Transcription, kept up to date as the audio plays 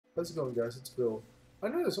How's it going, guys? It's Bill. I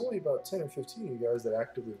know there's only about 10 or 15 of you guys that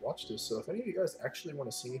actively watch this, so if any of you guys actually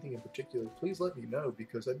want to see anything in particular, please let me know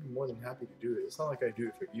because I'd be more than happy to do it. It's not like I do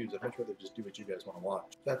it for views. I'd much rather just do what you guys want to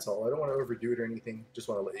watch. That's all. I don't want to overdo it or anything. Just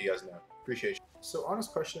want to let you guys know. Appreciate you. So,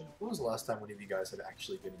 honest question, when was the last time one of you guys had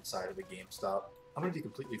actually been inside of a GameStop? I'm gonna be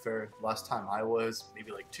completely fair. Last time I was,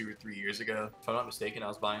 maybe like 2 or 3 years ago. If I'm not mistaken, I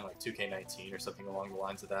was buying like 2K19 or something along the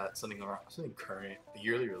lines of that. Something around, something current, the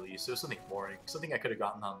yearly release. It was something boring, something I could have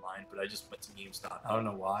gotten online, but I just went to GameStop. I don't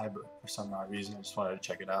know why, but for some odd reason, I just wanted to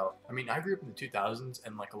check it out. I mean, I grew up in the 2000s,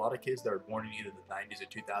 and like a lot of kids that were born in either the 90s or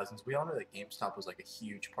 2000s, we all know that GameStop was like a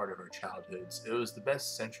huge part of our childhoods. It was the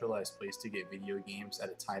best centralized place to get video games at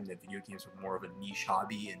a time that video games were more of a niche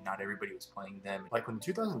hobby and not everybody was playing them. Like when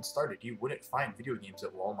the 2000s started, you wouldn't find video games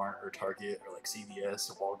at Walmart or Target or like CVS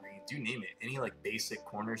or Walgreens, you name it. Any like basic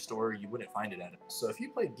corner store, you wouldn't find it at it. So if you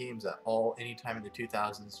played games at all anytime in the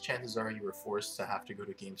 2000s, chances are you were forced to have to go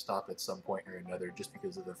to GameStop at some point or another just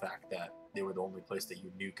because of the fact that they were the only place that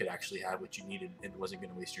you knew could actually have what you needed and wasn't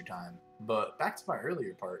going to waste your time. But back to my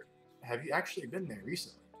earlier part, have you actually been there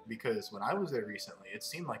recently? Because when I was there recently, it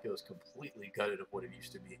seemed like it was completely gutted of what it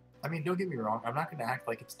used to be. I mean, don't get me wrong, I'm not going to act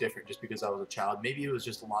like it's different just because I was a child. Maybe it was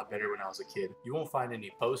just a lot better when I was a kid. You won't find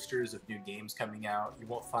any posters of new games coming out. You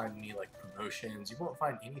won't find any like promotions. You won't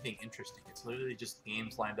find anything interesting. It's literally just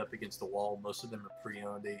games lined up against the wall. Most of them are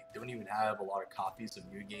pre-owned. They don't even have a lot of copies of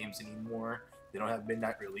new games anymore. They don't have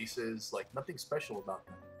midnight releases. Like, nothing special about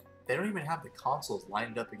them. They don't even have the consoles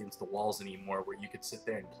lined up against the walls anymore where you could sit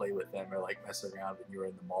there and play with them or like mess around when you were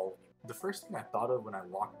in the mall anymore. The first thing I thought of when I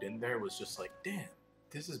walked in there was just like, damn,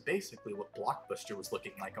 this is basically what Blockbuster was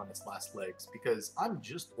looking like on its last legs, because I'm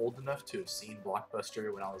just old enough to have seen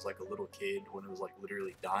Blockbuster when I was like a little kid, when it was like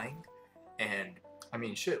literally dying. And I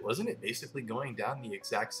mean, shit, wasn't it basically going down the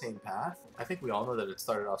exact same path? I think we all know that it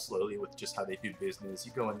started off slowly with just how they do business.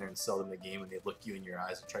 You go in there and sell them the game and they look you in your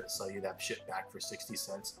eyes and try to sell you that shit back for 60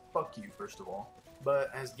 cents. Fuck you, first of all.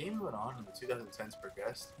 But as games went on and the 2010s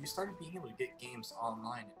progressed, you started being able to get games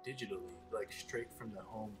online and digitally, like straight from the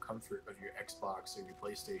home comfort of your Xbox or your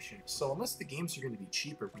PlayStation. So unless the games are going to be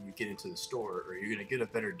cheaper when you get into the store, or you're going to get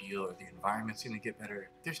a better deal, or the environment's going to get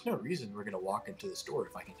better, there's no reason we're going to walk into the store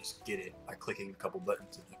if I can just get it by clicking a couple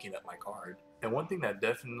buttons and looking at my card. And one thing that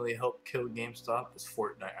definitely helped kill GameStop was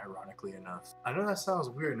Fortnite, ironically enough. I know that sounds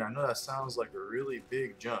weird, and I know that sounds like a really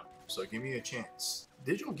big jump, so give me a chance.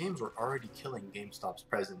 Digital games were already killing GameStop's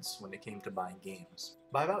presence when it came to buying games.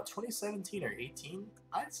 By about 2017 or 18,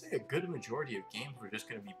 I'd say a good majority of games were just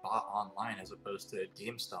going to be bought online as opposed to at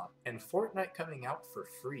GameStop. And Fortnite coming out for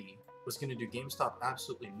free was going to do GameStop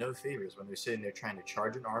absolutely no favors when they're sitting there trying to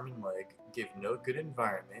charge an arm and leg, give no good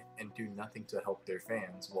environment, and do nothing to help their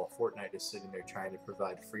fans, while Fortnite is sitting there trying to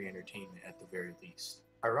provide free entertainment at the very least.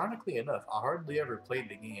 Ironically enough, I hardly ever played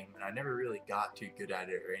the game, and I never really got too good at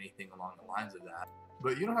it or anything along the lines of that.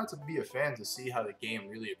 But you don't have to be a fan to see how the game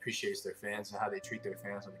really appreciates their fans and how they treat their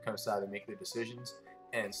fans when it comes to how they make their decisions.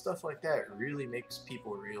 And stuff like that really makes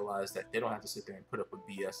people realize that they don't have to sit there and put up with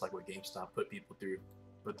BS like what GameStop put people through.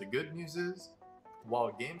 But the good news is,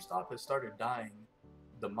 while GameStop has started dying,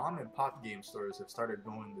 the mom and pop game stores have started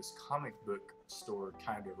going this comic book store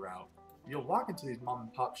kind of route. You'll walk into these mom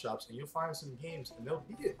and pop shops and you'll find some games and they'll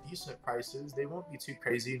be at decent prices. They won't be too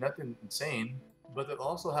crazy, nothing insane, but they'll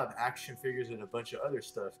also have action figures and a bunch of other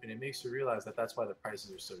stuff, and it makes you realize that that's why the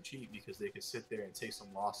prices are so cheap, because they can sit there and take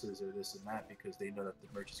some losses or this and that because they know that the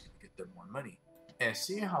merch is going to get them more money. And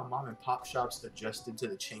seeing how mom and pop shops adjusted to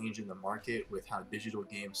the change in the market with how digital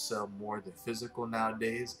games sell more than physical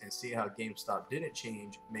nowadays, and seeing how GameStop didn't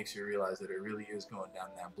change, makes you realize that it really is going down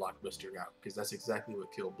that Blockbuster route, because that's exactly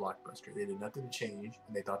what killed Blockbuster. They did nothing to change,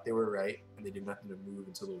 and they thought they were right, and they did nothing to move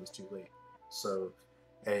until it was too late. So,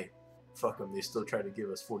 hey, fuck them, they still try to give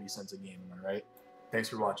us 40 cents a game, am I right? Thanks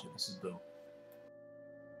for watching, this is Bill.